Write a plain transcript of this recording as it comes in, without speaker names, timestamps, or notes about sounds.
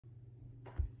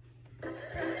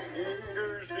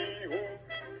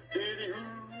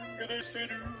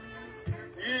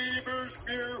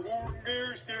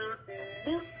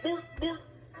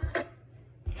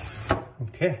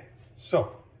Okay,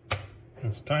 so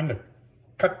it's time to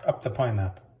cut up the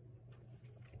pineapple.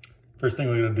 First thing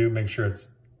we're gonna do, make sure it's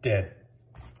dead.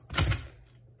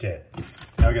 Dead.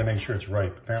 Now we gotta make sure it's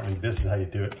ripe. Apparently this is how you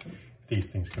do it. These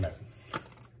things connect.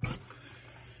 Then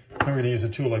we're gonna use a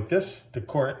tool like this to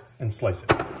core it and slice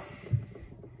it.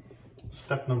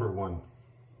 Step number 1.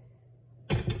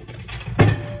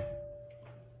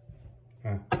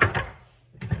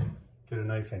 Get a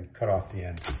knife and cut off the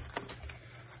end.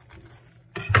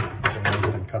 Get a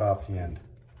knife and cut off the end.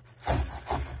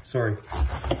 Sorry.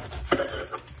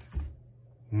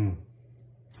 If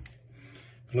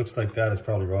it looks like that, it's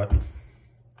probably rotten.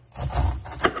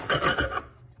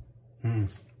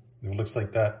 If it looks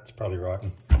like that, it's probably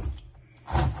rotten.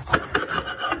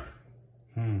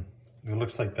 If it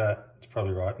looks like that, it's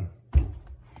probably rotten.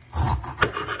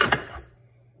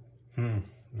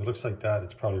 If it looks like that,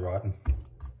 it's probably rotten.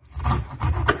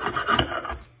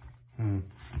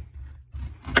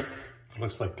 If it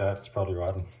looks like that, it's probably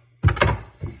rotten.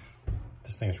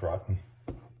 This thing is rotten.